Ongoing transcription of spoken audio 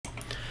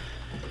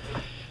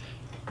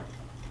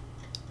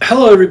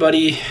Hello,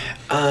 everybody.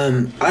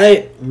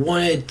 I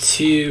wanted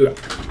to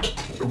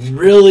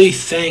really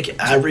thank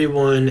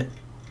everyone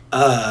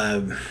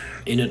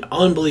in an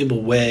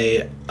unbelievable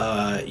way.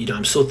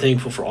 I'm so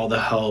thankful for all the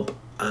help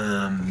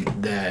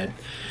that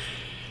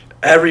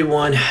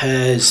everyone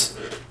has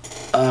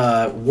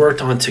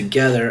worked on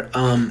together.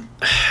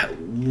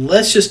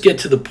 Let's just get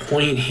to the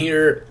point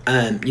here.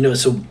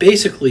 So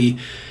basically,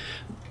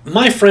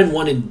 my friend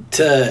wanted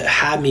to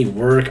have me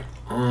work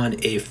on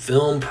a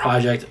film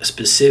project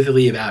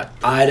specifically about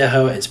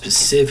Idaho and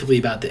specifically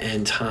about the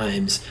end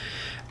times.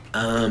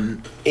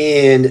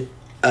 And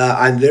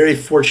I'm very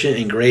fortunate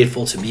and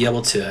grateful to be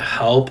able to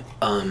help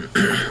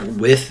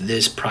with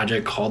this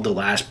project called The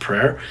Last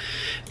Prayer.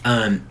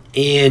 I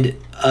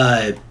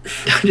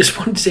just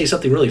wanted to say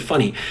something really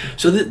funny.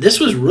 So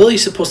this was really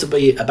supposed to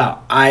be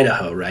about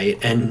Idaho, right?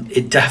 And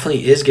it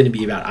definitely is going to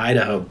be about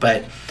Idaho.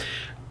 But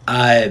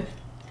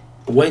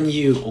when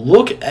you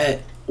look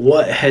at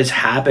what has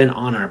happened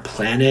on our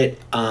planet,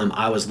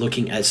 I was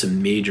looking at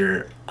some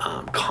major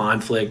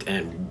conflict,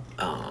 and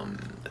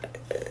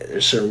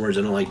there's certain words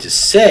I don't like to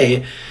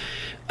say,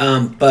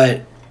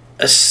 but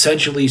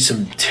essentially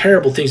some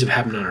terrible things have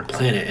happened on our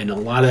planet, and a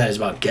lot of that is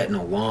about getting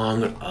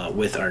along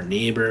with our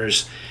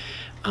neighbors,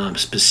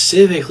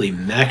 specifically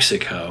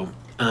Mexico,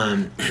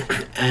 and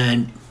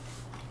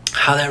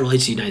how that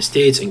relates to the United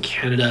States and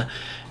Canada,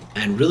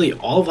 and really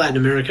all of Latin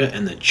America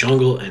and the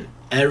jungle and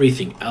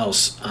everything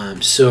else.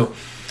 So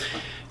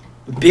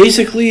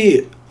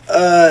basically,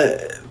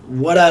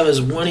 what I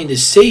was wanting to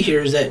say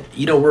here is that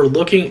we're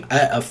looking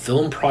at a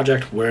film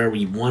project where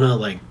we want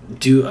to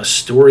do a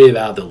story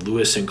about the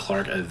Lewis and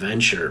Clark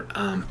adventure,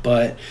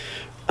 but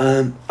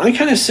I'm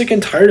kind of sick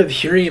and tired of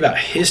hearing about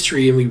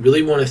history, and we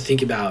really want to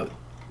think about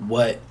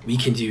what we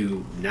can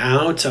do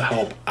now to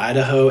help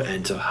Idaho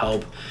and to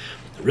help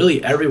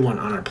really everyone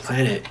on our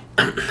planet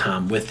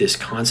with this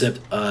concept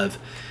of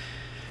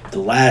the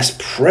last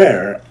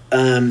prayer.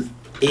 And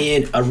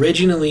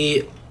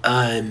originally,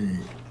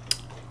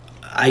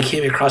 I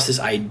came across this.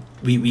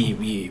 We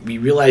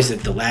realized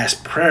that the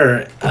last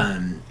prayer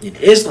in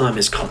Islam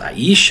is called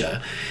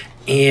Aisha,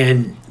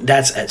 and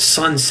that's at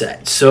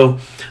sunset. So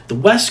the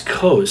West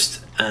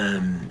Coast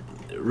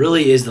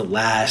really is the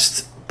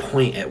last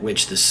point at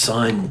which the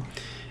sun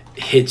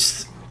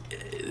hits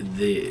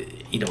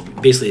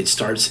basically it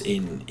starts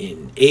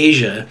in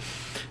Asia,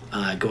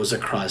 goes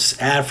across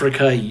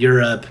Africa,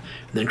 Europe,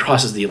 and then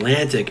crosses the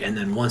Atlantic, and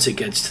then once it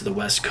gets to the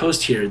West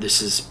Coast here, this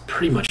is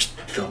pretty much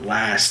the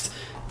last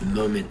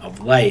moment of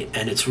light.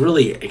 And it's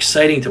really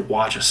exciting to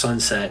watch a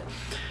sunset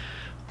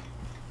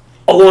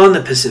along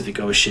the Pacific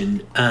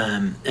Ocean,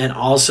 and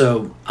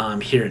also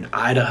here in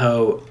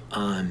Idaho,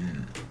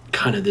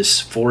 kind of this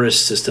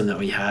forest system that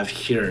we have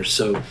here.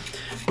 So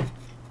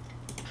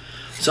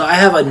I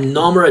have a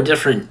number of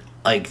different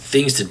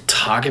things to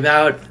talk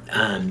about.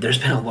 There's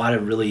been a lot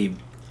of really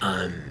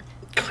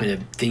kind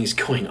of things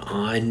going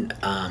on,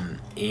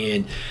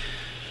 and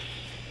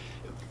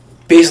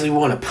basically we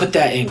want to put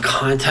that in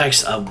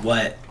context of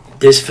what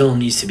this film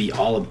needs to be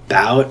all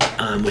about,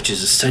 which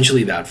is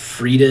essentially about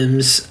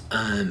freedoms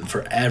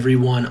for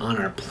everyone on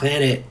our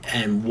planet,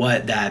 and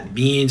what that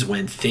means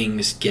when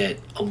things get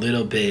a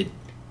little bit,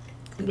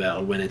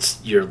 when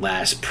it's your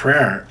last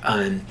prayer.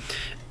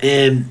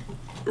 And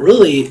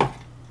really,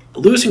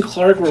 Lewis and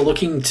Clark were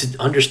looking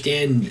to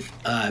understand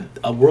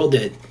a world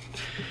that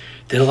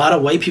a lot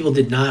of white people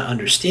did not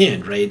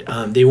understand, right?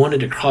 They wanted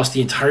to cross the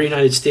entire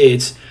United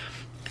States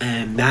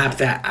and map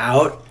that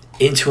out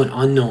into an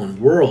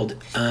unknown world.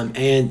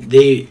 And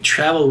they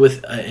traveled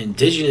with an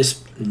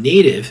indigenous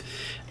native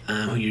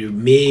who you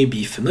may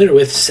be familiar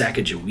with,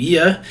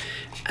 Sacagawea,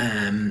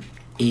 and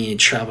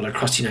traveled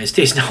across the United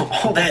States. Now,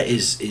 all that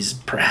is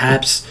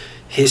perhaps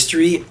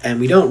history,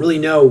 and we don't really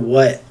know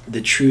what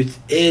the truth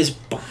is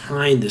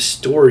behind the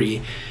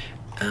story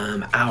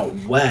out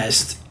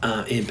west.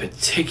 In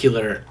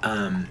particular,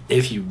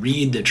 if you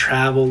read the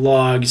travel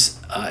logs,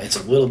 it's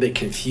a little bit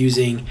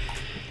confusing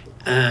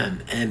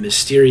and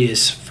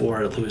mysterious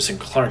for Lewis and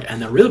Clark.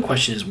 And the real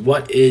question is,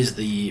 what is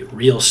the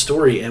real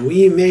story? And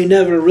we may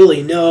never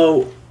really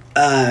know.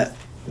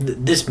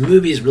 This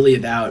movie is really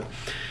about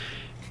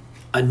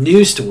a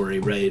new story,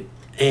 right?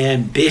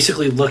 And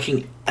basically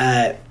looking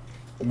at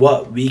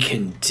what we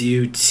can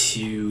do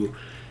to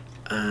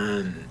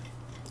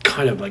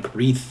kind of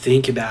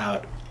rethink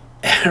about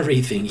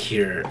everything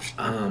here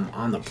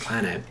on the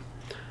planet.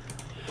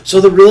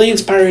 So the really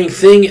inspiring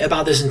thing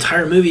about this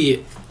entire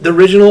movie, the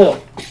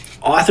original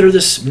author of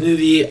this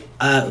movie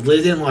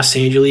lived in Los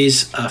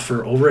Angeles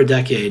for over a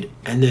decade,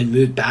 and then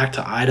moved back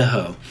to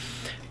Idaho.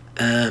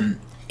 And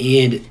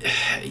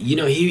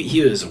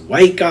he was a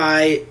white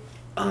guy.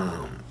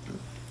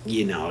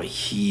 He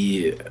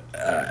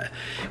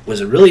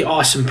was a really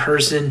awesome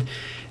person,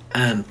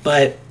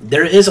 but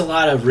there is a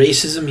lot of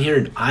racism here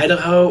in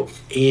Idaho.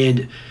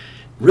 And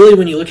really,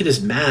 when you look at this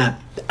map,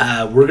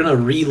 we're going to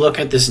re-look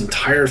at this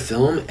entire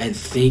film and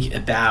think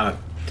about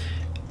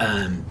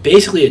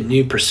basically a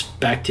new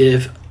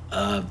perspective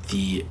of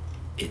the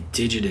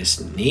indigenous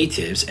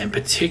natives, and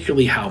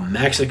particularly how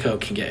Mexico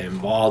can get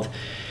involved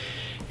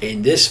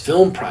in this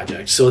film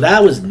project. So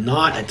that was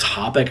not a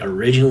topic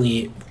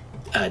originally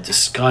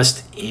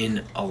discussed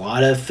in a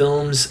lot of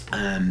films.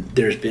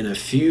 There's been a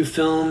few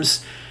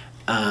films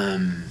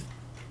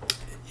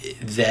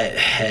that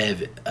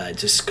have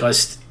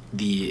discussed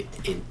the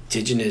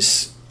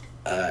indigenous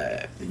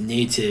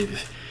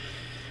native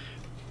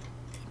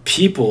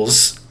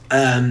peoples,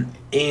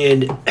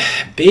 and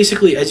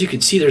basically, as you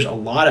can see, there's a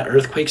lot of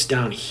earthquakes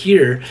down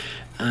here,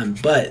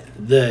 but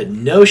the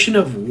notion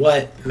of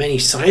what many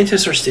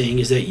scientists are saying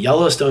is that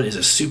Yellowstone is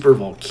a super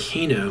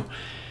volcano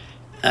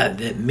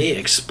that may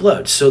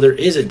explode. So there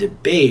is a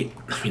debate.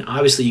 I mean,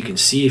 obviously you can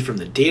see from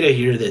the data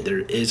here that there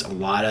is a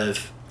lot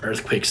of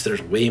earthquakes.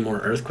 There's way more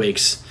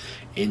earthquakes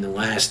in the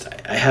last,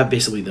 I have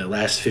basically the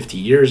last 50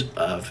 years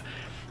of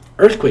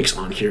earthquakes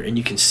on here, and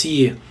you can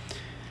see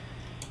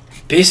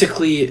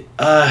basically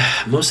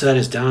most of that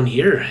is down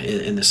here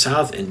in the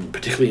south, and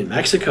particularly in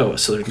Mexico.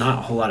 So there's not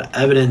a whole lot of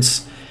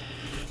evidence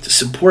to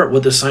support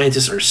what the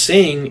scientists are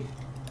saying,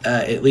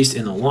 at least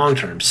in the long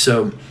term.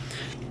 So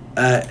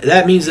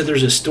that means that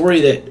there's a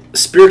story, that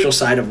spiritual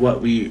side of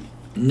what we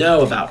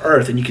know about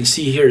Earth. And you can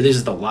see here, this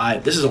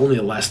is only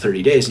the last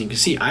 30 days, and you can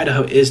see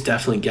Idaho is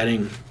definitely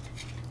getting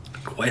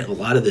quite a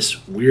lot of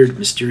this weird,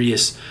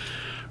 mysterious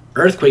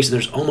earthquakes, and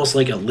there's almost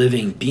like a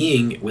living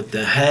being, with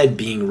the head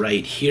being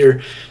right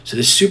here. So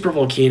this super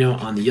volcano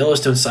on the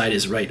Yellowstone side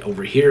is right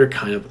over here,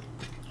 kind of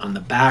on the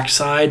back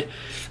side.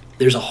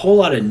 There's a whole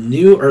lot of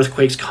new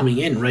earthquakes coming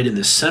in right in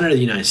the center of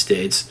the United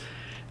States.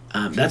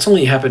 That's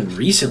only happened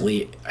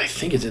recently. I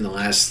think it's in the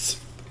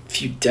last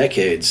few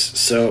decades.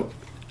 So,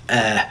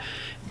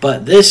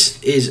 but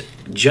this is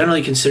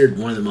generally considered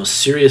one of the most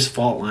serious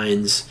fault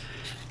lines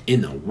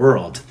in the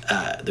world.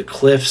 The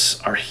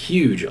cliffs are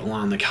huge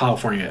along the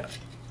California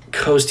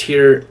coast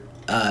here.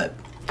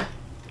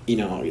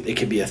 It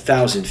could be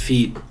 1,000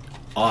 feet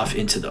off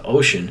into the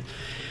ocean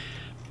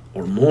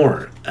or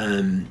more.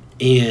 And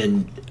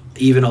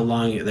even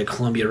along the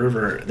Columbia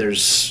River,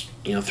 there's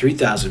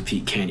 3,000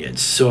 feet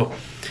canyons. So,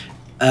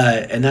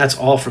 and that's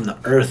all from the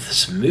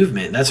Earth's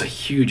movement. That's a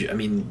huge,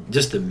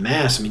 just the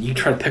mass. You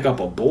try to pick up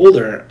a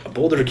boulder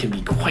can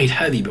be quite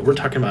heavy, but we're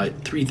talking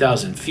about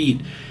 3,000 feet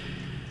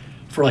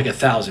for like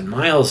 1,000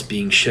 miles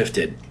being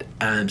shifted.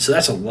 So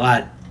that's a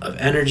lot of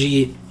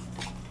energy.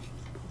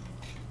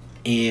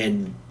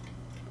 And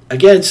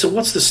again, so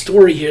what's the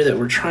story here that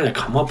we're trying to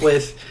come up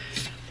with?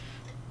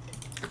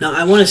 Now,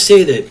 I want to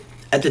say that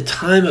at the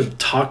time of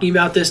talking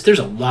about this, there's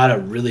a lot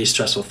of really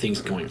stressful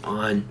things going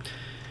on,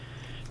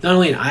 not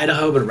only in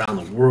Idaho, but around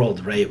the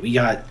world, right? We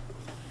got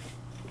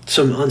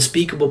some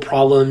unspeakable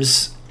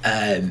problems,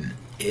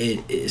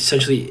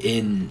 essentially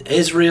in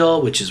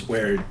Israel, which is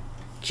where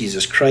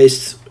Jesus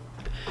Christ,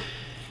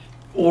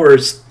 or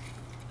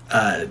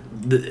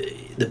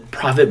the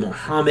Prophet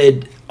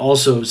Muhammad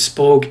also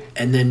spoke,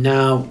 and then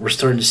now we're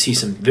starting to see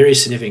some very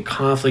significant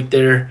conflict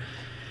there.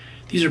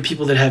 These are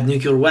people that have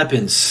nuclear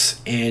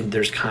weapons, and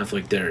there's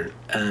conflict there.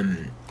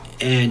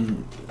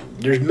 And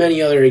there's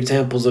many other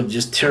examples of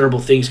just terrible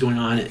things going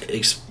on,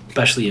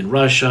 especially in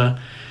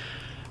Russia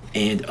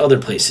and other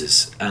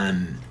places.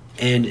 And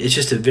it's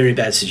just a very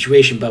bad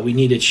situation, but we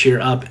need to cheer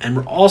up. And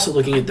we're also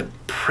looking at the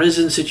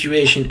prison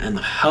situation and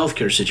the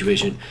healthcare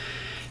situation,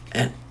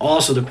 and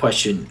also the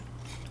question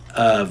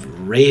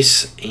of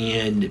race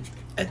and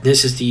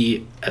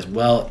ethnicity, as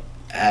well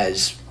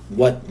as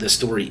what the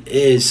story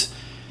is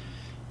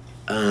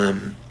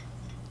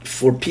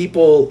for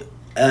people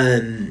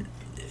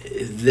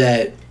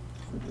that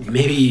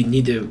maybe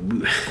need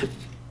to.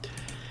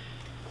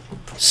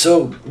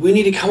 So we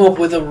need to come up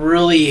with a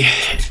really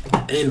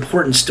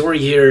important story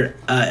here,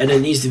 and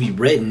it needs to be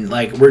written.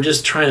 Like, we're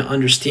just trying to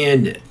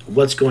understand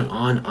what's going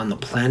on the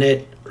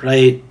planet,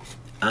 right?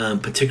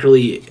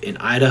 Particularly in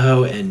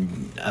Idaho,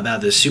 and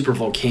about the super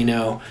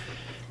volcano,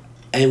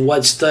 and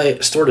what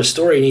sort of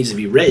story needs to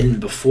be written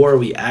before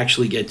we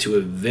actually get to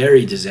a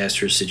very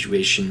disastrous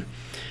situation.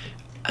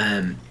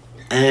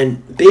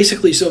 And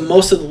basically, so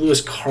most of the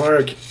Lewis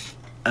Clark,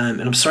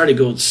 and I'm sorry to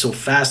go so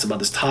fast about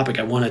this topic,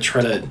 I want to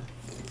try to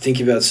think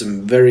about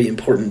some very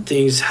important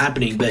things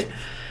happening, but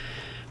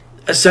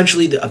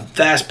essentially a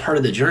vast part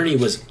of the journey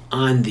was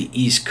on the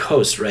East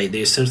Coast, right?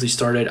 They essentially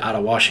started out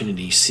of Washington,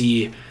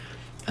 D.C.,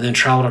 and then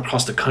traveled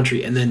across the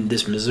country, and then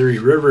this Missouri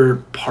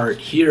River part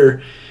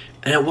here.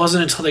 And it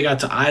wasn't until they got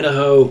to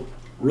Idaho,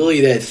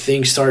 really, that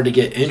things started to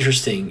get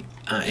interesting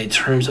in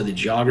terms of the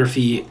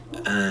geography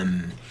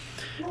and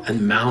the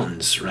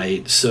mountains,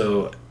 right?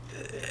 So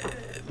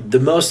the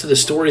most of the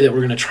story that we're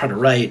going to try to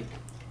write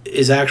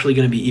is actually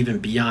going to be even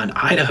beyond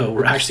Idaho.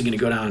 We're actually going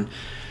to go down,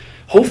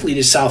 hopefully,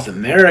 to South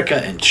America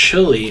and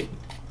Chile,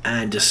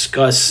 and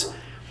discuss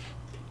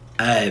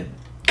kind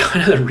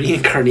of the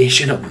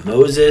reincarnation of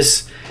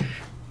Moses,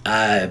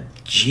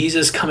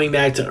 Jesus coming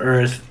back to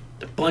Earth,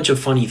 a bunch of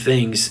funny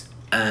things,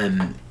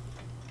 and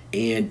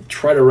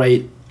try to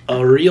write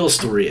a real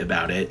story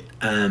about it,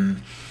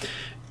 and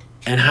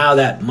how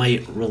that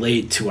might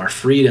relate to our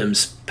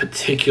freedoms,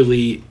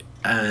 particularly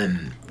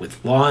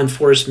with law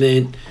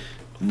enforcement,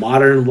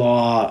 modern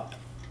law,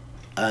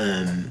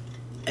 and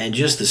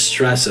just the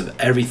stress of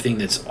everything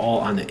that's all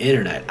on the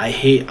internet.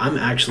 I'm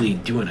actually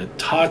doing a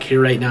talk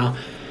here right now.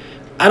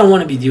 I don't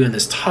want to be doing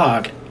this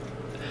talk.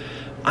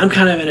 I'm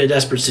kind of in a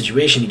desperate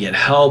situation to get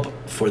help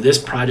for this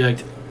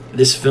project,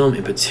 this film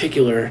in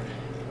particular,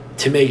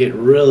 to make it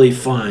really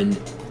fun,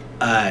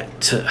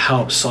 to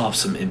help solve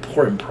some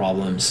important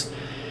problems,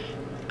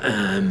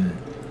 and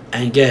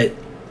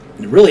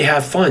really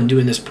have fun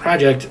doing this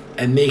project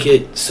and make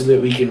it so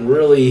that we can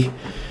really...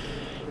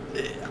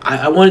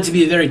 I want it to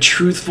be a very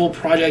truthful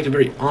project, a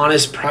very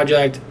honest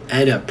project,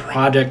 and a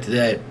project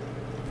that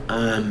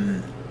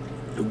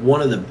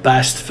one of the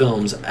best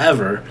films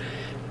ever,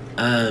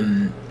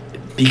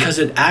 because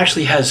it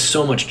actually has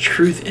so much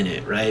truth in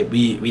it, right?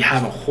 We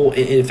have a whole...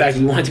 In fact,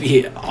 we want it to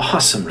be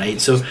awesome,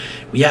 right? So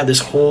we have this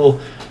whole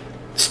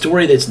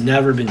story that's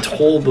never been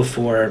told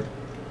before,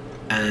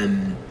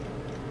 and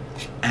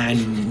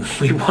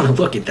we want to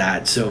look at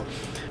that. So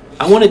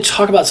I want to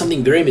talk about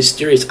something very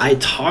mysterious. I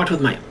talked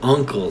with my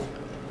uncle,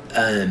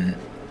 and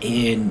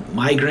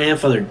my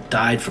grandfather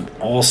died from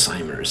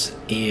Alzheimer's,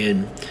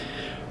 and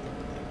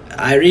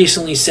I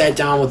recently sat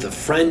down with a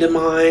friend of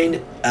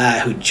mine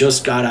who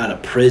just got out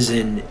of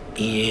prison,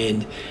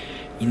 and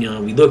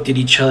we looked at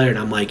each other, and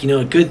I'm like,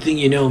 a good thing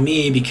you know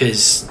me,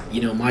 because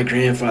my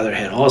grandfather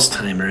had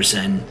Alzheimer's,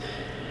 and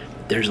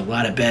there's a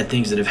lot of bad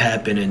things that have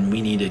happened, and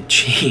we need to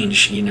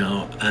change.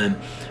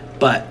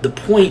 But the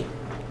point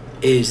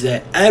is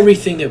that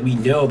everything that we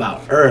know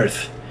about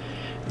Earth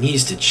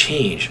needs to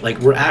change. Like,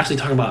 we're actually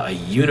talking about a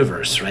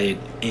universe, right?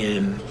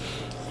 And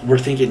we're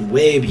thinking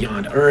way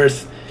beyond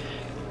Earth.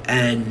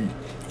 And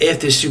if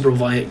this super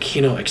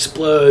volcano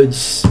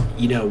explodes,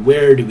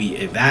 where do we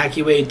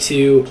evacuate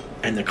to?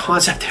 And the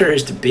concept there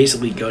is to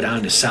basically go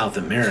down to South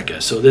America.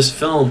 So this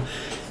film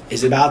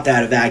is about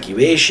that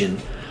evacuation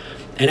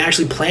and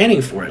actually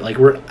planning for it. Like,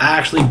 we're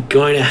actually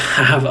going to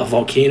have a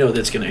volcano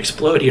that's going to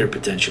explode here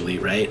potentially,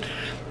 right?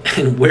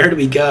 And where do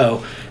we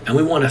go? And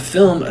we want to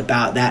film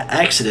about that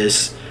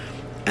exodus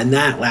and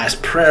that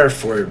last prayer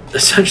for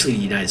essentially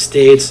the United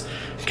States,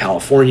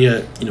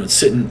 California.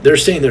 It's they're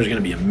saying there's going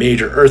to be a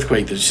major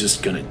earthquake that's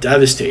just going to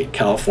devastate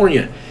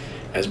California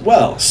as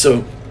well.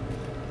 So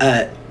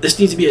this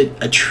needs to be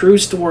a true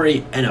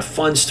story and a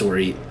fun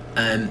story,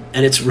 and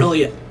it's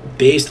really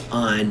based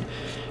on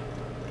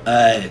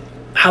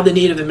how the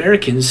Native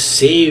Americans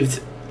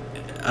saved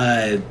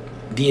the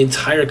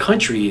entire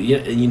country,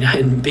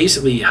 and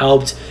basically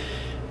helped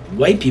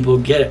white people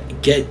get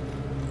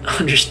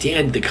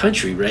understand the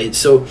country, right?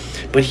 So,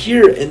 but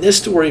here in this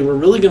story, we're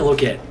really going to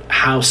look at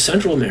how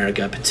Central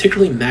America,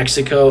 particularly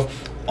Mexico,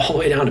 all the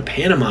way down to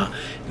Panama,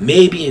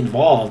 may be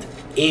involved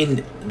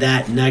in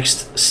that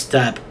next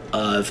step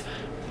of,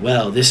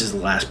 well, this is the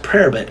last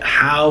prayer, but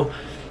how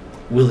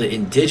will the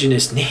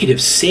indigenous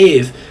natives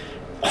save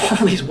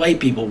all these white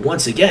people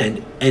once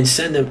again and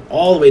send them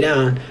all the way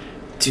down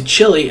to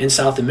Chile and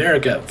South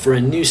America for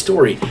a new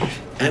story?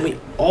 And we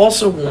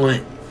also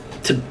want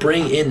to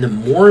bring in the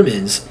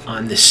Mormons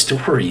on this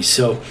story.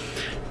 So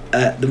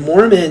the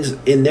Mormons,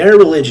 in their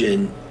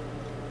religion,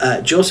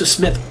 Joseph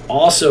Smith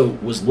also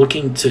was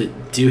looking to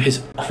do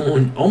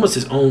almost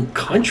his own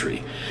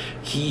country.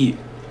 He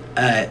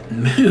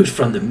moved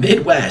from the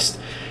Midwest,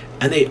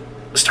 and they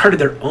started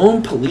their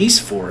own police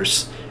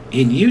force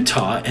in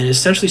Utah and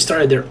essentially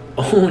started their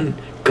own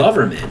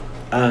government,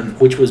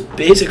 which was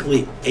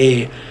basically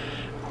a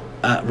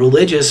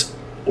religious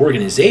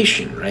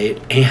organization,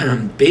 right?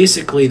 And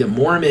basically the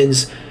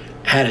Mormons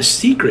had a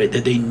secret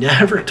that they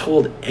never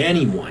told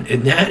anyone,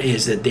 and that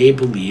is that they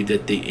believed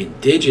that the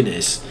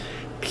indigenous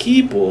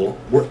people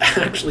were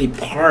actually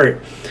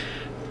part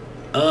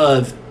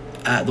of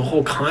the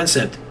whole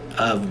concept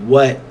of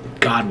what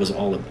God was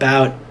all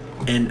about.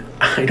 And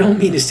I don't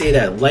mean to say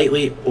that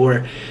lightly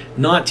or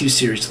not too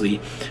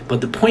seriously,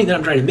 but the point that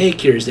I'm trying to make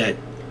here is that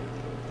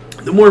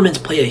the Mormons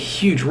play a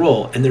huge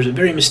role, and there's a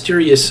very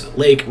mysterious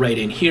lake right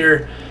in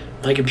here.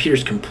 My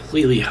computer's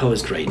completely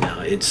hosed right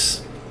now.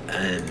 It's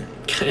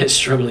kind of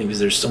struggling because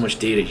there's so much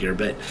data here,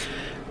 but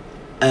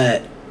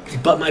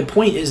my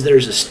point is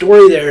there's a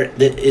story there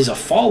that is a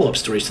follow-up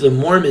story. So the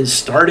Mormons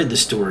started the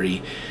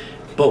story,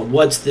 but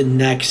what's the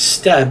next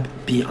step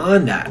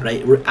beyond that,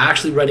 right? We're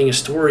actually writing a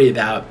story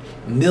about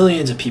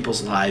millions of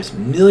people's lives,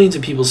 millions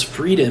of people's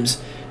freedoms.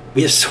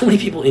 We have so many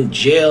people in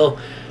jail,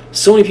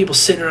 so many people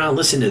sitting around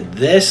listening to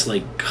this.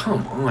 Like,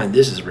 come on,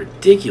 this is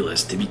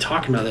ridiculous to be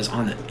talking about this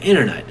on the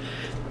internet.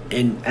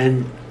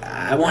 And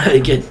I want to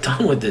get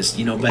done with this,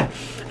 and I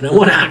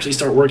want to actually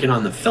start working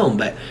on the film,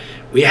 but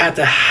we have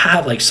to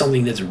have like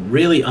something that's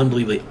really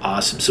unbelievably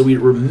awesome. So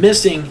we're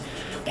missing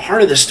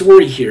part of the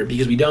story here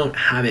because we don't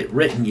have it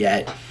written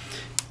yet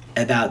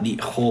about the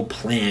whole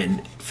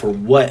plan for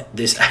what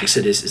this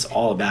Exodus is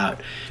all about.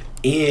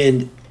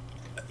 And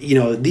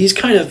these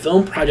kind of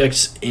film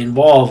projects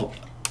involve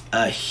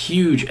a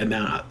huge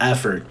amount of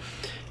effort,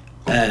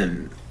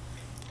 and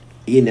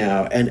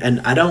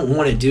I don't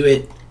want to do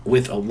it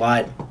with a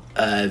lot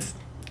of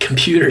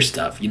computer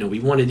stuff. We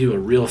want to do a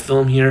real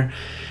film here,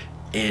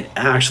 and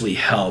actually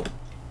help,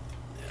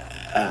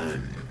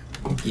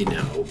 you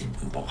know,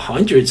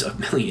 hundreds of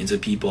millions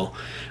of people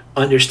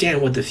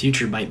understand what the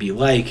future might be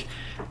like,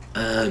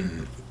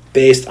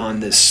 based on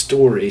this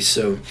story.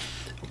 So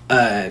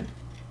I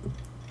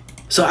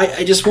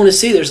just want to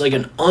say there's like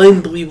an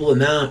unbelievable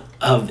amount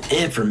of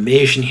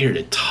information here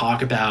to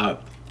talk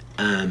about,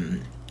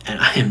 and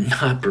I am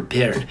not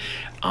prepared.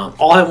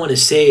 All I want to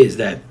say is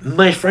that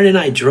my friend and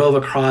I drove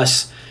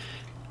across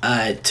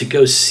to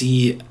go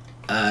see.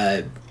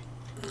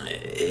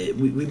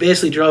 We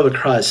basically drove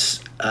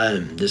across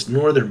this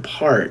northern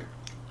part,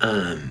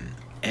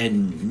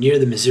 and near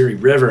the Missouri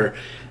River,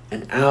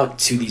 and out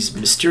to these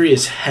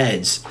mysterious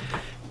heads.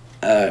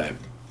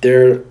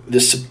 They're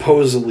the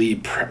supposedly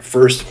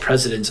first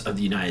presidents of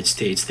the United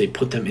States. They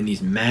put them in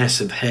these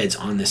massive heads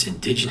on this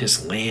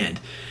indigenous land.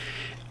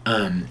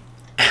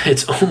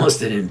 It's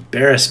almost an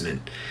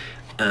embarrassment.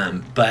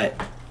 But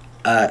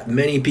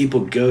many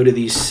people go to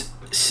these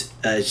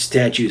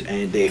statues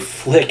and they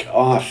flick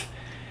off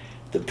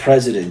the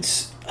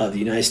presidents of the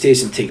United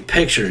States and take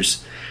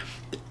pictures.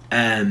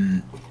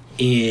 And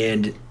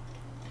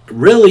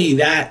really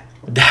that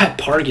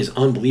park is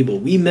unbelievable.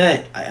 We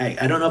met,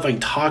 I don't know if I can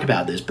talk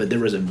about this, but there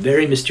was a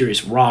very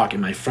mysterious rock,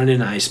 and my friend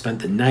and I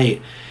spent the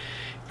night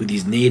with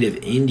these native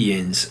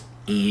Indians,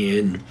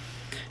 and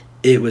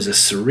it was a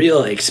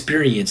surreal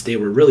experience. They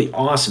were really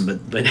awesome,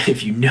 but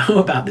if you know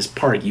about this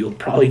park, you'll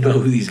probably know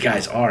who these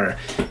guys are,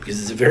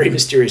 because it's a very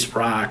mysterious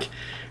rock,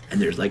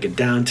 and there's like a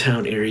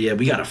downtown area.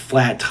 We got a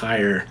flat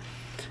tire.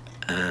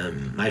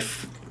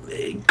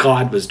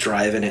 God was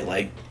driving at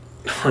like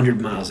 100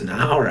 miles an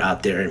hour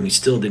out there, and we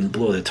still didn't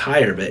blow the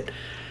tire. But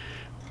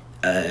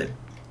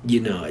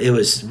you know, it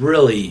was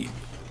really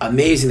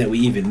amazing that we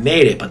even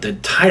made it. But the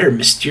tire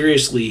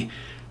mysteriously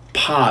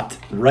popped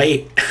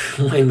right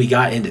when we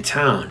got into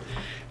town,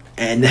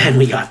 and then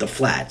we got the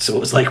flat. So it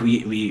was like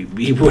we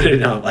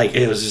wouldn't know, like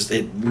it was just,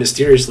 it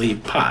mysteriously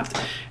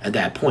popped at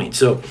that point.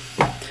 So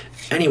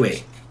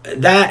anyway,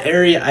 that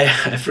area,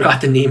 I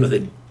forgot the name of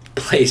the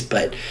place,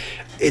 but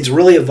it's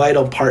really a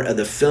vital part of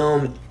the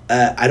film.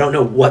 I don't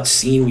know what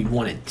scene we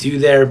want to do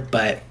there,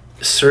 but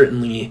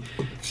certainly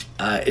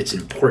it's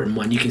an important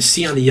one. You can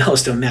see on the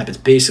Yellowstone map, it's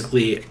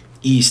basically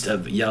east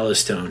of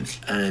Yellowstone.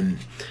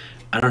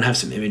 I don't have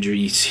some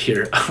imagery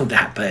here on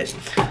that, but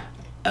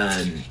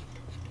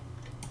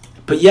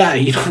yeah,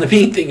 you know, the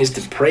main thing is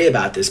to pray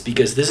about this,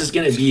 because this is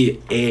going to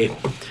be a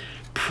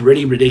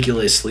pretty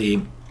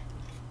ridiculously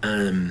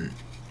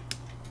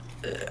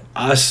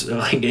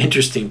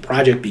interesting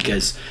project,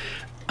 because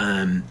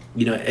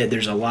you know,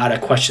 there's a lot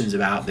of questions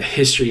about the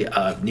history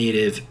of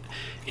Native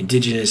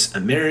Indigenous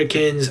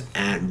Americans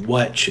and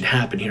what should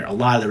happen here. A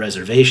lot of the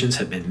reservations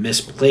have been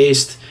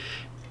misplaced,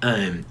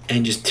 and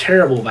just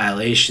terrible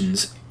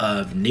violations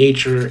of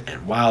nature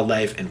and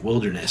wildlife and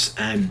wilderness.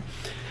 And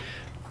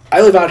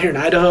I live out here in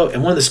Idaho,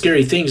 and one of the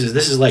scary things is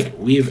this is like,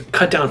 we've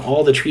cut down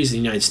all the trees in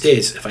the United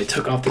States. If I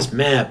took off this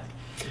map,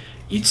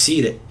 you'd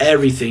see that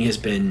everything has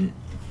been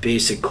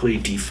basically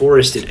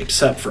deforested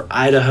except for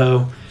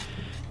Idaho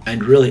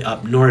and really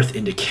up north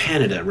into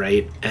Canada,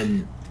 right?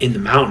 And in the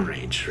mountain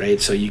range, right?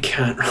 So you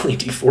can't really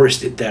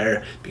deforest it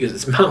there because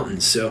it's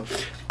mountains. So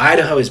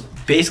Idaho is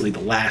basically the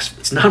last,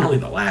 it's not only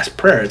the last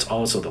prairie, it's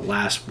also the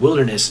last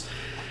wilderness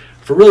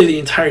for really the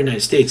entire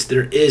United States.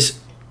 There is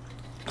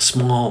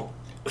small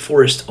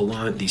forest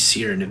along the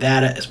Sierra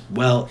Nevada, as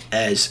well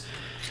as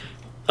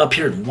up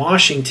here in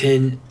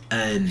Washington,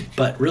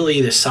 but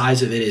really the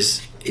size of it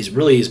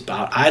is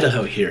about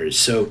Idaho here.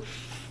 So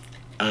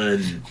I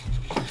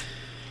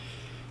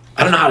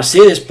don't know how to say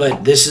this,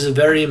 but this is a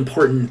very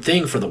important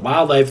thing for the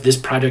wildlife. This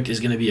project is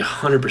going to be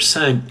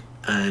 100%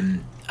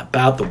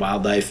 about the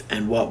wildlife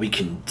and what we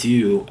can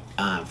do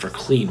for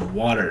clean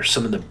water.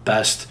 Some of the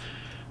best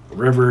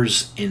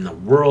rivers in the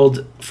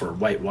world for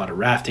whitewater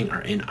rafting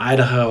are in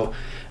Idaho,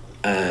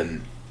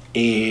 and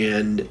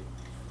they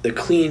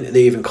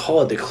even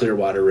call it the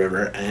Clearwater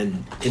River.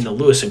 And in the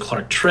Lewis and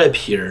Clark trip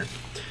here,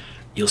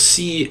 you'll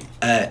see,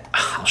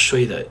 I'll show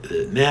you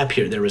the map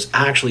here, there was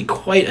actually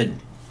quite a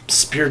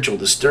spiritual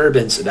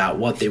disturbance about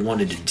what they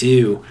wanted to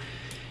do.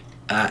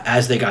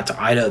 As they got to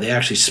Idaho, they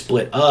actually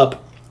split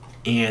up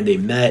and they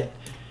met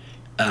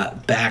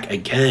back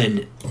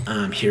again.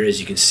 Here, as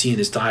you can see in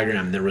this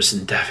diagram, there was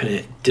some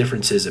definite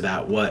differences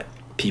about what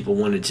people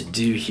wanted to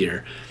do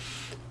here.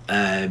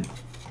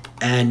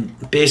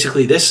 And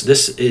basically this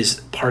is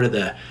part of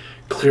the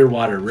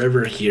Clearwater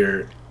River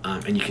here,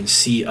 and you can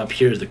see up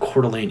here is the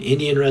Coeur d'Alene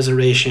Indian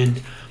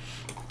Reservation,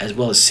 as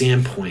well as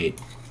Sandpoint.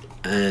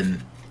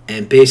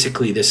 And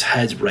basically this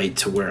heads right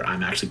to where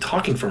I'm actually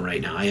talking from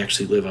right now. I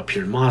actually live up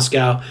here in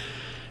Moscow,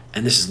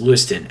 and this is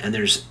Lewiston. And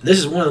this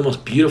is one of the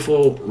most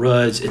beautiful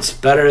roads. It's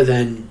better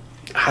than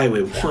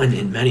Highway 1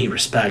 in many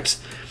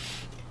respects.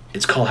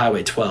 It's called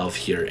Highway 12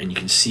 here, and you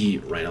can see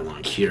right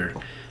along here.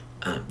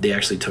 They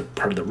actually took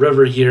part of the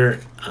river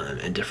here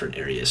and different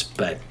areas,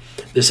 but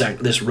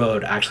this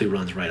road actually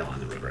runs right along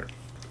the river.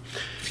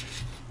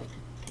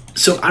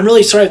 So I'm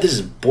really sorry if this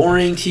is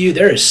boring to you.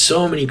 There are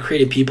so many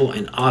creative people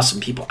and awesome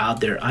people out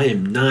there. I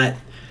am not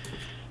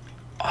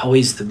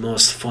always the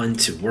most fun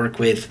to work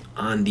with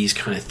on these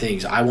kind of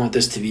things. I want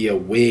this to be a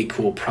way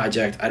cool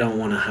project. I don't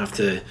want to have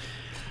to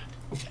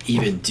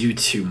even do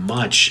too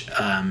much.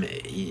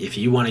 If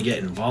you want to get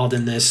involved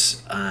in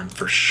this,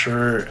 for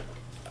sure,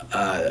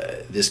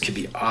 this could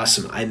be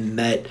awesome. I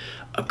met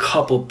a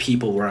couple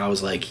people where I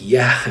was like,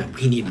 yeah,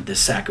 we need the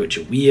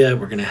Sacagawea.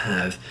 We're going to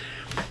have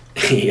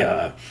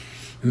a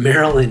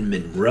Marilyn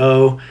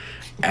Monroe,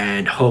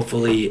 and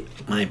hopefully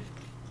my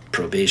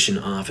probation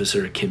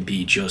officer can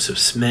be Joseph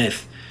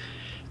Smith,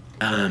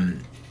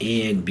 and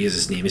because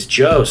his name is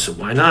Joe, so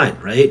why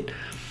not, right?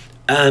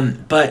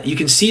 But you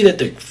can see that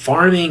the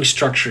farming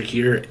structure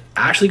here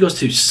actually goes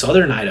to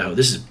southern Idaho.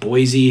 This is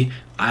Boise,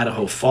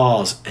 Idaho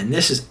Falls, and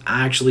this is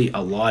actually a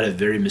lot of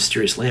very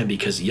mysterious land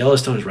because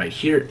Yellowstone is right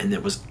here, and there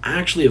was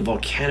actually a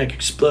volcanic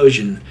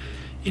explosion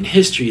in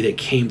history that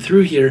came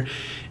through here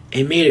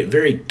and made it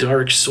very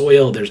dark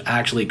soil. There's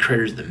actually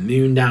craters of the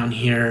moon down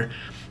here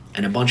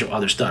and a bunch of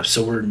other stuff.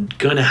 So we're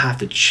gonna have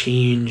to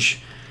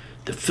change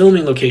the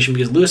filming location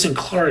because Lewis and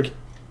Clark,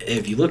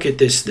 if you look at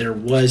this, there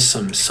was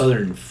some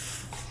southern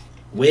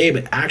way,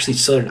 but actually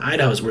southern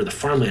Idaho is where the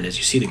farmland is.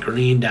 You see the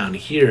green down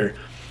here,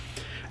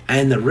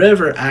 and the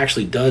river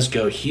actually does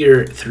go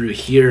here, through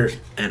here,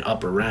 and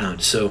up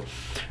around. So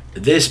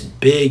this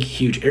big,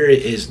 huge area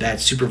is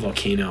that super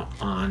volcano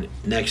on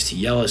next to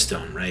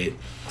Yellowstone, right?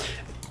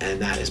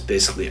 And that is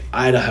basically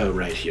Idaho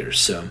right here.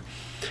 So,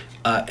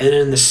 and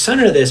in the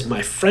center of this,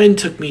 my friend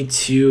took me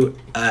to,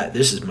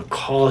 this is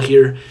McCall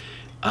here,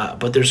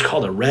 but there's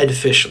called a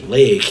Redfish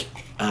Lake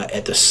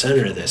at the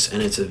center of this,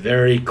 and it's a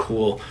very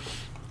cool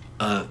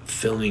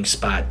filming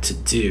spot to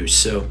do.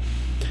 So,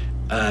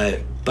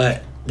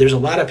 but there's a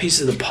lot of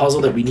pieces of the puzzle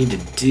that we need to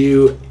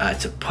do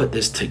to put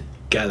this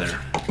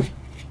together.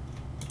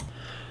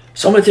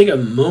 So I'm going to take a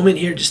moment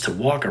here just to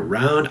walk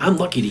around. I'm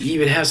lucky to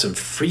even have some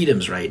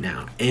freedoms right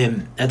now.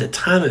 And at the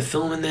time of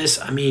filming this,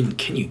 I mean,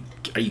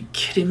 are you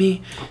kidding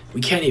me?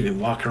 We can't even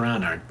walk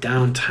around our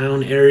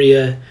downtown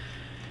area.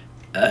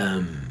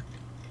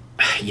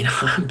 You know,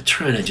 I'm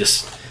trying to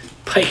just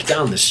bike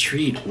down the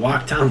street,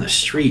 walk down the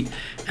street,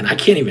 and I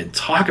can't even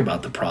talk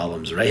about the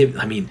problems, right?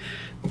 I mean,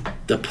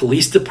 the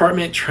police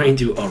department trying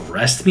to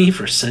arrest me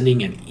for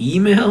sending an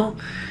email.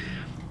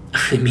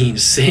 I mean,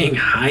 saying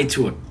hi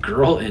to a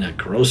girl in a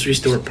grocery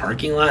store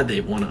parking lot, they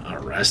want to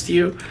arrest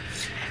you.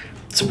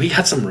 So we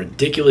got some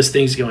ridiculous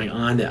things going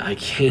on that I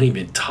can't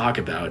even talk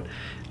about.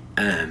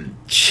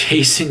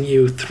 Chasing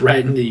you,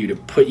 threatening you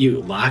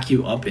to lock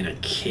you up in a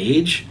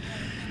cage.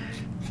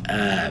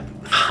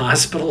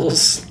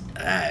 Hospitals,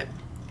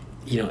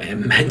 you know,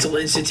 and mental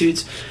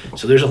institutes.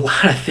 So there's a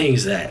lot of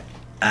things that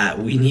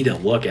we need to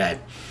look at.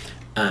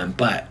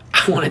 But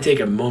I want to take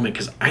a moment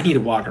because I need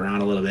to walk around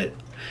a little bit.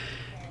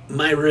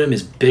 My room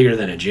is bigger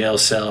than a jail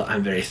cell.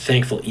 I'm very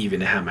thankful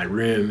even to have my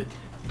room,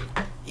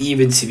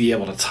 even to be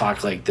able to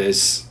talk like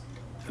this.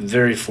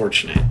 Very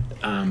fortunate.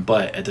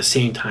 But at the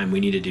same time, we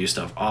need to do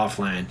stuff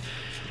offline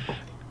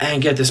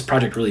and get this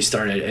project really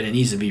started, and it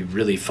needs to be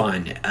really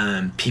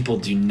fun. People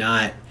do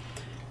not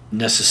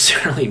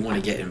necessarily want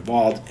to get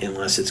involved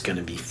unless it's going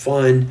to be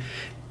fun.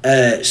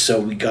 So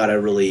we got to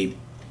really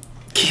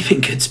keep in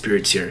good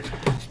spirits here.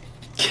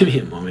 Give me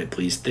a moment,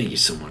 please. Thank you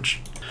so much.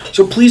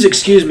 So please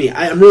excuse me.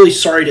 I am really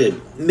sorry to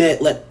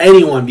let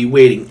anyone be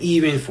waiting,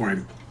 even for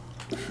a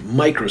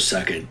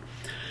microsecond.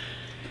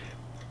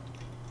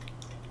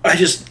 I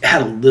just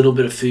had a little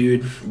bit of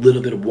food, a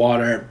little bit of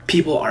water.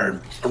 People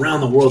are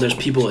around the world. There's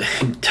people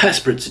in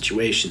desperate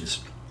situations.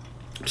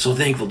 I'm so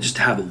thankful just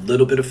to have a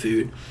little bit of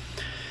food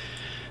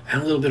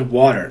and a little bit of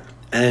water.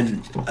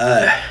 And,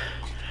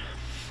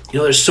 you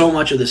know, there's so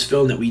much of this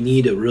film that we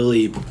need to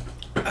really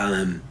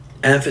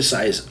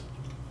emphasize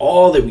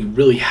all that we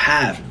really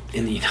have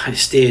in the United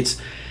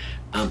States,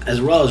 as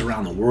well as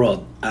around the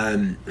world.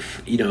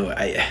 You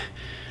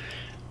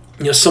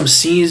know, some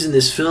scenes in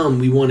this film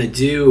we want to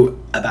do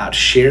about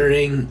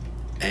sharing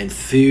and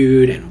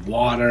food and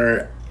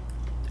water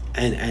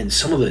and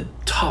some of the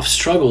tough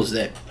struggles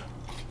that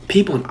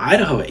people in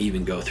Idaho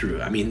even go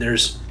through. I mean,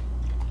 there's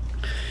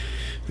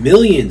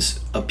millions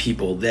of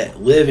people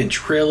that live in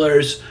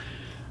trailers,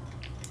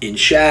 in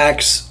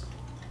shacks,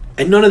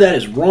 and none of that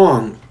is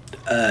wrong,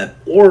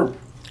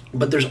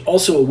 but there's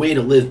also a way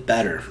to live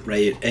better,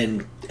 right?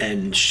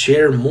 And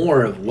share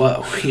more of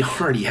what we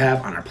already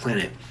have on our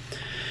planet.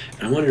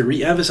 And I wanted to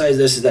re-emphasize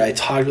this, is that I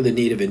talked with a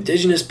native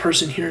indigenous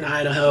person here in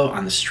Idaho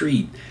on the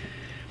street,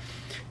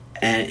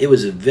 and it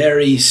was a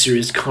very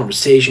serious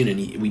conversation, and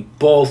we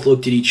both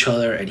looked at each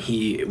other, and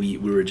we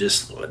were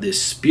just,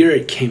 this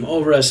spirit came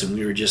over us, and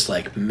we were just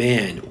like,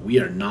 man, we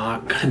are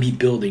not going to be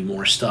building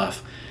more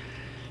stuff.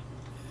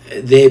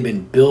 They've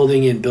been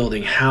building and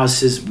building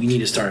houses. We need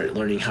to start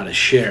learning how to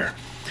share.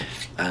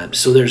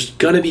 So there's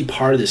going to be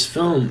part of this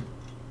film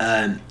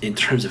in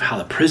terms of how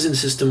the prison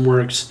system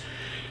works,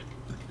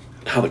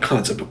 how the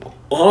concept of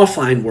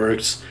offline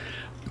works,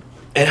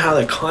 and how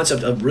the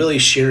concept of really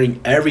sharing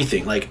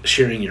everything, like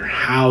sharing your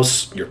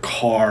house, your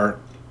car,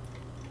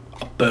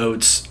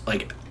 boats.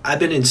 Like, I've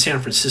been in San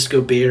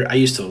Francisco Bay Area. I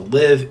used to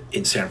live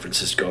in San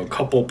Francisco, a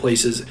couple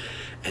places,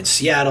 and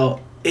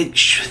Seattle, it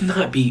should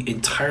not be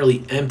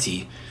entirely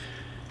empty.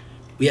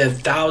 We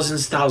have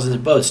thousands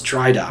of boats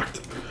dry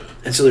docked.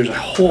 And so there's a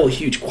whole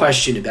huge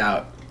question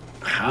about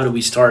how do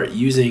we start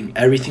using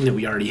everything that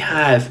we already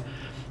have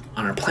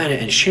on our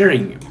planet and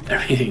sharing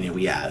everything that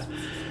we have.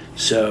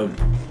 So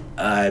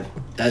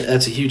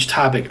that's a huge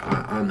topic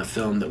on the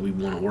film that we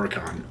want to work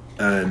on.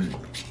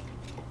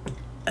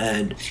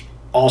 And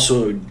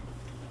also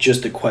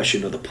just the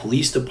question of the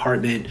police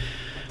department,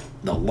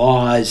 the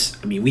laws.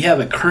 I mean, we have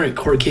a current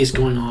court case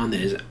going on that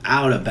is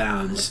out of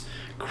bounds,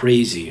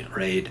 crazy,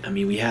 right? I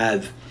mean, we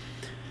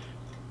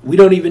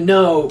don't even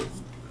know.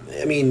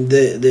 I mean,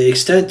 the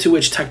extent to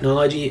which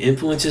technology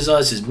influences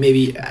us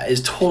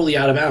is totally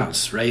out of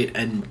bounds, right?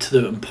 And to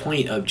the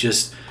point of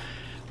just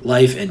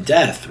life and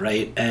death,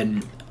 right?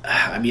 And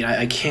I mean,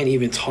 I can't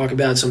even talk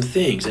about some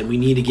things, and we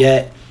need to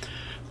get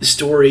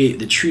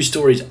the true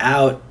stories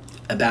out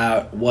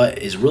about what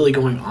is really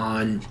going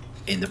on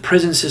in the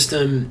prison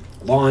system,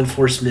 law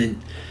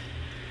enforcement,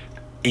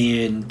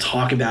 and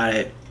talk about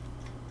it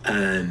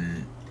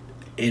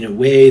in a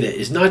way that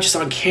is not just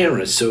on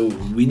camera. So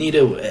we need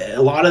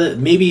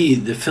maybe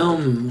the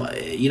film,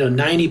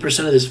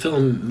 90% of this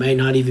film might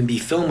not even be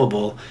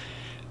filmable,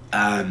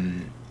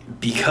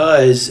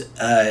 because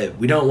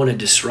we don't want to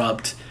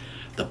disrupt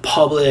the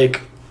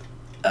public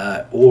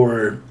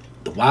or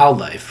the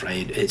wildlife,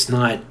 right? It's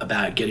not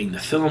about getting the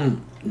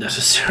film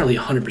necessarily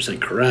 100%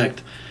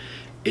 correct.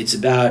 It's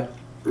about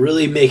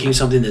really making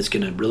something that's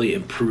going to really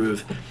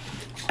improve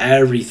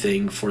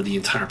everything for the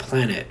entire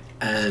planet.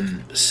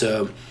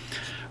 So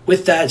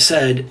with that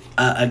said,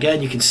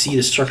 again, you can see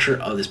the structure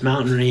of this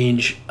mountain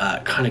range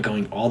kind of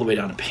going all the way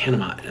down to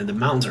Panama. And the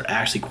mountains are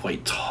actually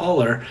quite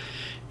taller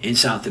in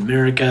South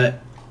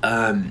America.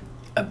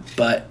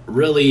 But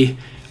really,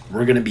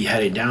 we're going to be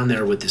heading down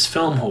there with this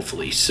film,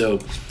 hopefully. So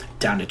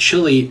down to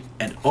Chile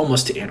and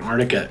almost to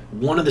Antarctica.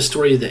 One of the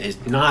stories that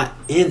is not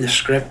in the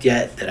script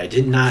yet that I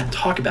did not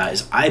talk about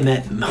is I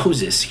met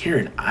Moses here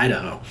in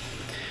Idaho.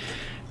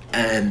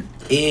 And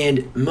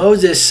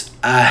Moses,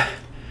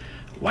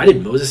 why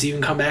did Moses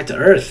even come back to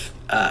Earth?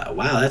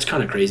 Wow, that's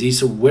kind of crazy.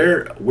 So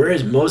where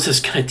is Moses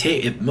going to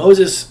take, if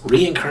Moses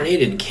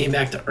reincarnated and came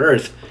back to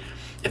Earth,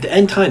 at the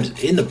end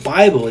times in the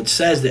Bible, it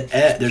says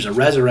that there's a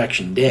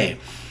resurrection day.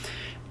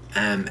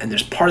 And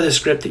there's part of the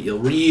script that you'll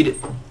read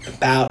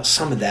about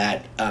some of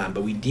that,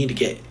 but we need to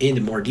get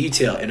into more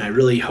detail, and I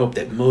really hope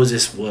that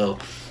Moses will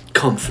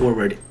come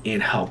forward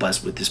and help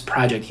us with this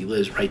project. He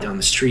lives right down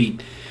the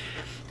street,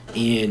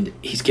 and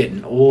he's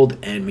getting old,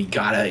 and we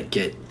gotta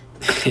get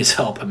his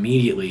help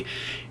immediately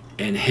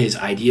and his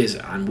ideas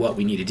on what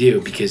we need to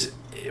do, because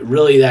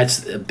really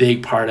that's a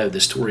big part of the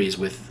story is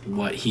with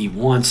what he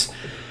wants.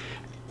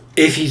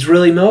 If he's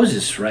really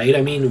Moses, right?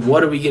 I mean,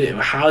 what are we gonna?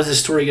 How is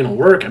this story gonna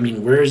work? I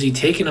mean, where is he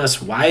taking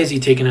us? Why is he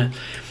taking us?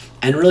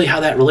 And really,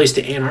 how that relates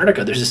to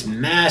Antarctica? There's this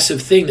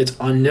massive thing that's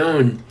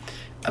unknown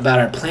about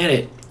our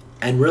planet,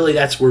 and really,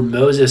 that's where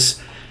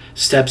Moses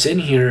steps in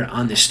here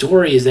on the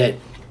story. Is that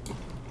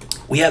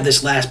we have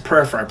this last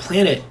prayer for our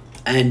planet,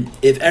 and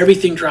if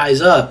everything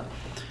dries up,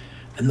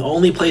 and the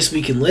only place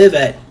we can live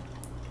at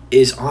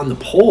is on the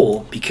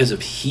pole because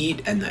of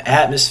heat and the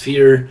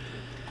atmosphere.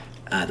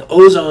 The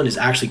ozone is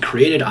actually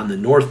created on the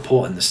North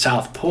Pole and the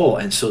South Pole,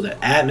 and so the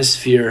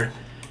atmosphere,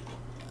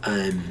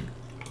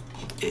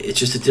 it's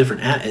just a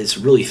different. It's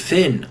really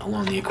thin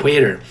along the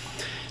equator.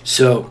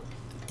 So,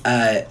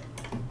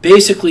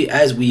 basically,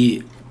 as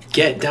we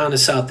get down to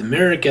South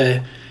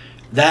America,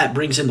 that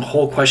brings in the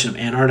whole question of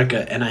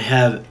Antarctica, and I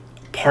have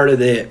part of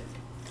the,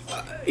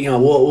 I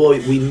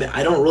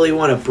don't really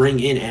want to bring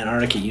in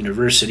Antarctica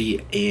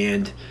University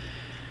and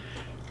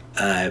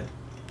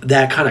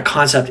that kind of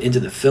concept into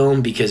the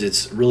film because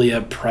it's really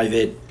a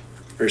private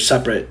or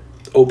separate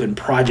open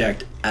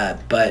project,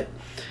 but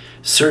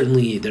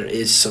certainly there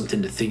is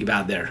something to think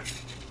about there.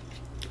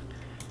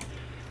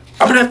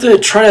 I'm gonna have to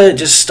try to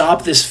just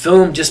stop this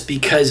film just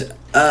because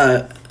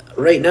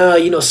right now,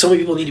 so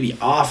many people need to be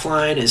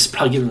offline. It's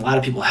probably giving a lot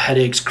of people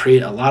headaches. A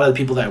lot of the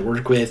people that I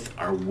work with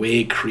are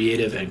way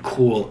creative and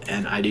cool,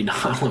 and I do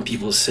not want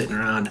people sitting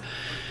around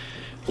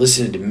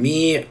listening to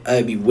me.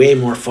 It'd be way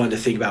more fun to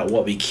think about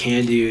what we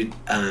can do.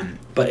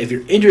 But if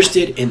you're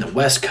interested in the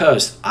West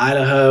Coast,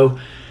 Idaho,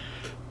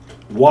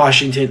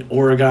 Washington,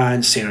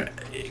 Oregon,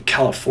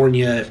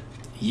 California,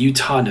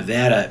 Utah,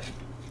 Nevada,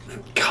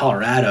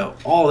 Colorado,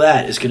 all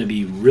that is going to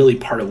be really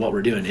part of what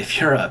we're doing.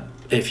 If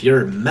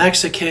you're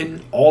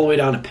Mexican all the way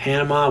down to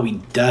Panama, we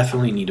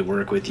definitely need to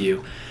work with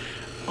you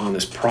on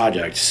this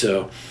project.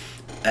 So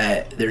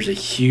there's a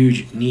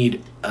huge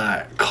need.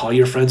 Call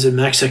your friends in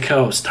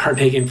Mexico. Start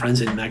making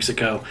friends in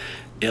Mexico.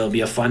 It'll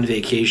be a fun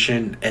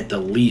vacation at the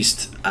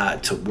least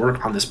to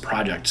work on this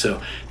project.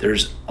 So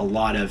there's a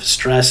lot of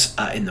stress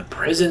in the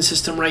prison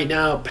system right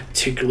now,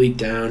 particularly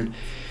down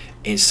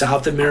in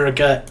South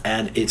America,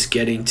 and it's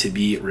getting to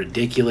be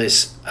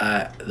ridiculous,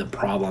 the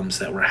problems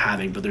that we're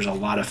having. But there's a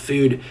lot of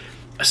food.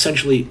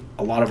 Essentially,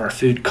 a lot of our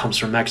food comes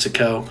from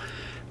Mexico.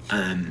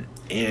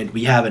 And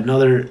we have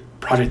another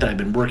project that I've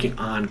been working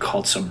on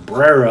called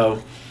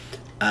Sombrero,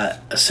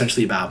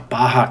 essentially about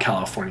Baja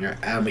California,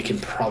 and we can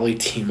probably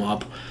team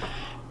up.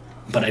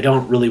 But I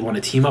don't really want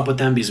to team up with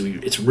them because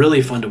it's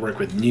really fun to work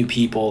with new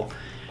people,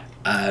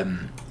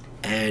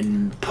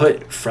 and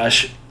put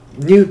fresh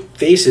new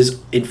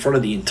faces in front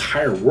of the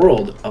entire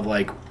world of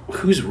like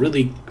who's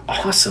really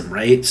awesome,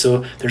 right?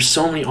 So there's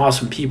so many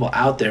awesome people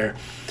out there,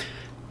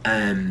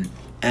 and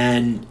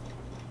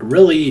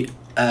really,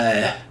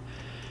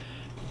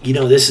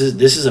 this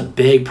is a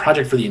big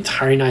project for the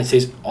entire United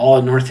States, all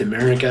of North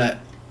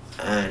America,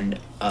 and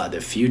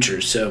the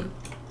future. So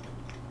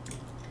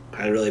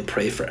I really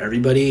pray for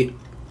everybody.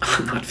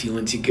 I'm not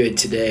feeling too good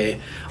today.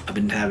 I've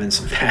been having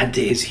some bad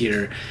days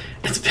here.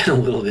 It's been a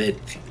little bit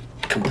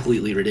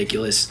completely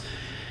ridiculous.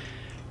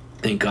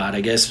 Thank God,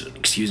 I guess,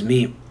 excuse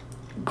me,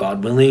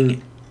 God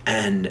willing.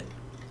 And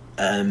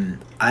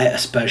I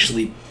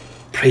especially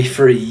pray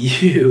for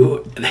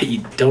you that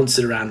you don't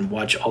sit around and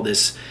watch all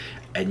this,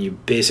 and you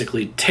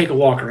basically take a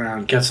walk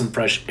around, get some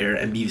fresh air,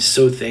 and be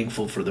so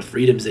thankful for the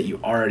freedoms that you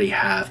already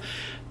have.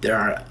 There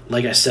are,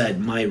 like I said,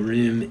 my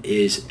room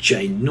is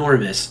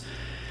ginormous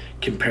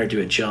compared to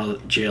a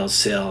jail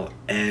cell,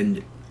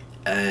 and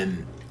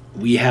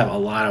we have a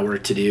lot of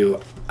work to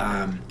do,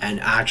 and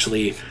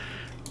actually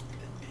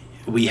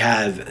we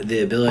have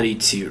the ability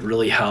to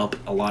really help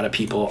a lot of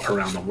people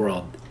around the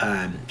world.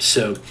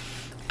 So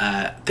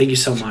thank you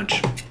so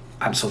much.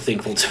 I'm so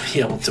thankful to be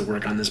able to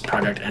work on this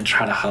project and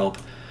try to help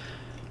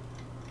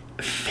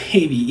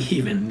maybe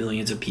even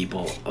millions of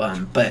people,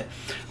 but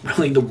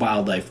really the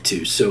wildlife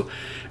too. So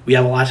we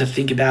have a lot to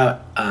think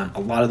about. A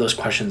lot of those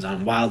questions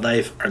on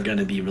wildlife are going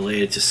to be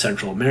related to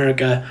Central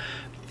America.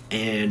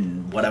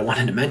 And what I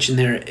wanted to mention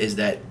there is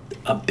that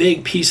a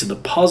big piece of the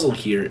puzzle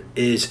here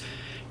is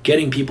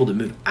getting people to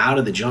move out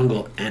of the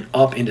jungle and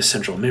up into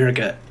Central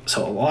America.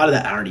 So a lot of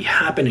that already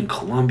happened in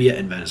Colombia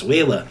and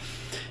Venezuela.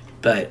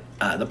 But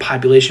the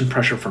population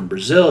pressure from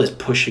Brazil is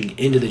pushing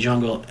into the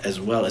jungle, as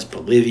well as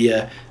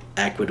Bolivia,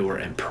 Ecuador,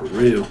 and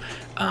Peru.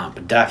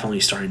 But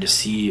definitely starting to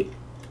see,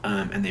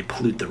 and they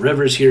pollute the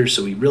rivers here.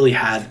 So we really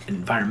have an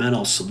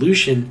environmental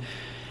solution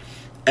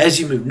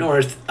as you move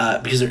north,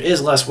 because there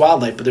is less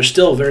wildlife, but there's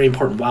still very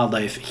important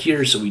wildlife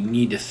here. So we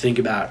need to think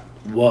about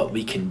what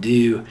we can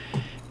do.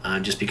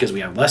 Just because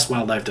we have less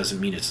wildlife doesn't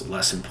mean it's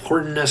less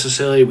important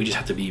necessarily. We just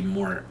have to be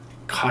more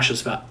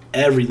cautious about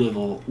every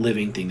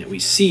living thing that we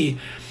see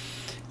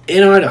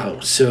in Idaho.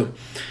 So,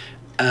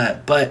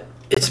 but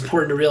it's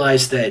important to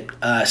realize that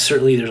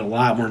certainly there's a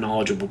lot more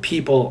knowledgeable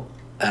people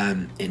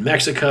in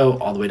Mexico,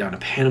 all the way down to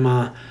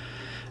Panama,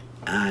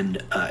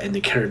 and in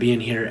the Caribbean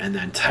here, and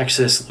then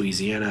Texas,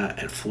 Louisiana,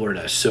 and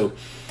Florida. So,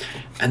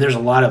 and there's a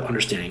lot of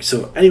understanding.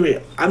 So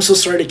anyway, I'm so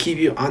sorry to keep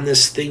you on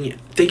this thing.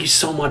 Thank you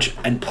so much,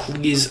 and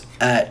please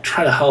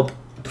try to help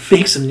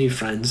make some new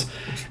friends,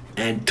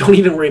 and don't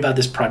even worry about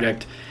this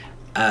project.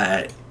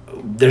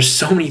 There's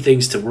so many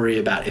things to worry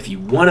about. If you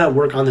want to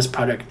work on this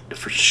project,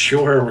 for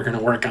sure we're going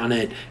to work on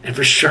it, and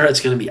for sure it's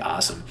going to be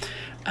awesome.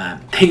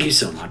 Thank you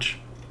so much.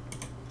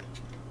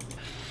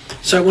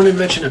 So I wanted to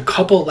mention a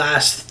couple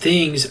last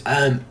things.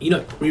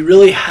 We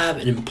really have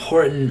an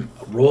important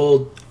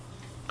role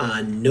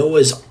on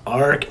Noah's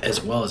Ark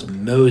as well as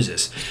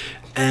Moses.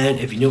 And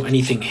if you know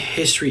anything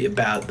history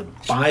about the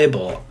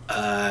Bible,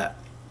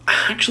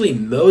 actually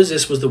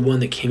Moses was the one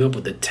that came up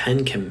with the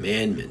 10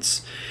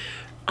 Commandments.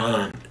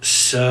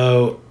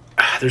 So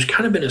there's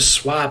kind of been a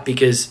swap,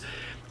 because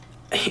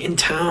in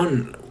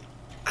town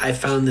I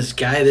found this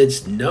guy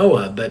that's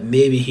Noah, but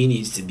maybe he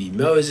needs to be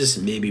Moses,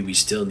 and maybe we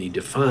still need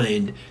to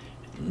find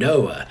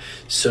Noah.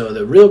 So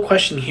the real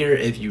question here,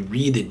 if you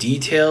read the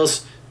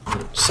details,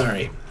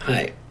 hi,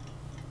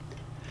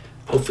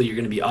 hopefully you're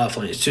going to be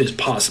offline as soon as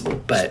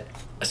possible, but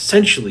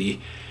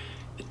essentially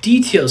the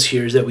details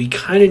here is that we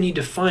kind of need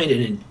to find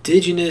an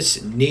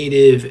indigenous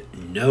native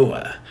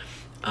Noah,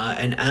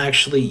 and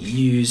actually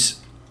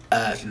use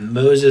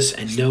Moses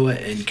and Noah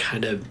and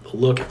kind of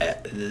look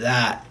at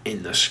that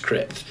in the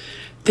script.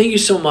 Thank you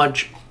so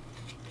much.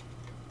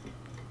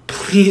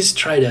 Please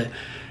try to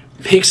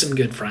make some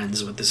good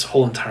friends with this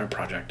whole entire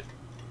project.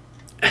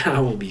 And I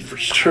will be for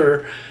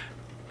sure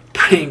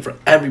praying for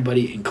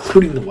everybody,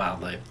 including the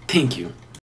wildlife. Thank you.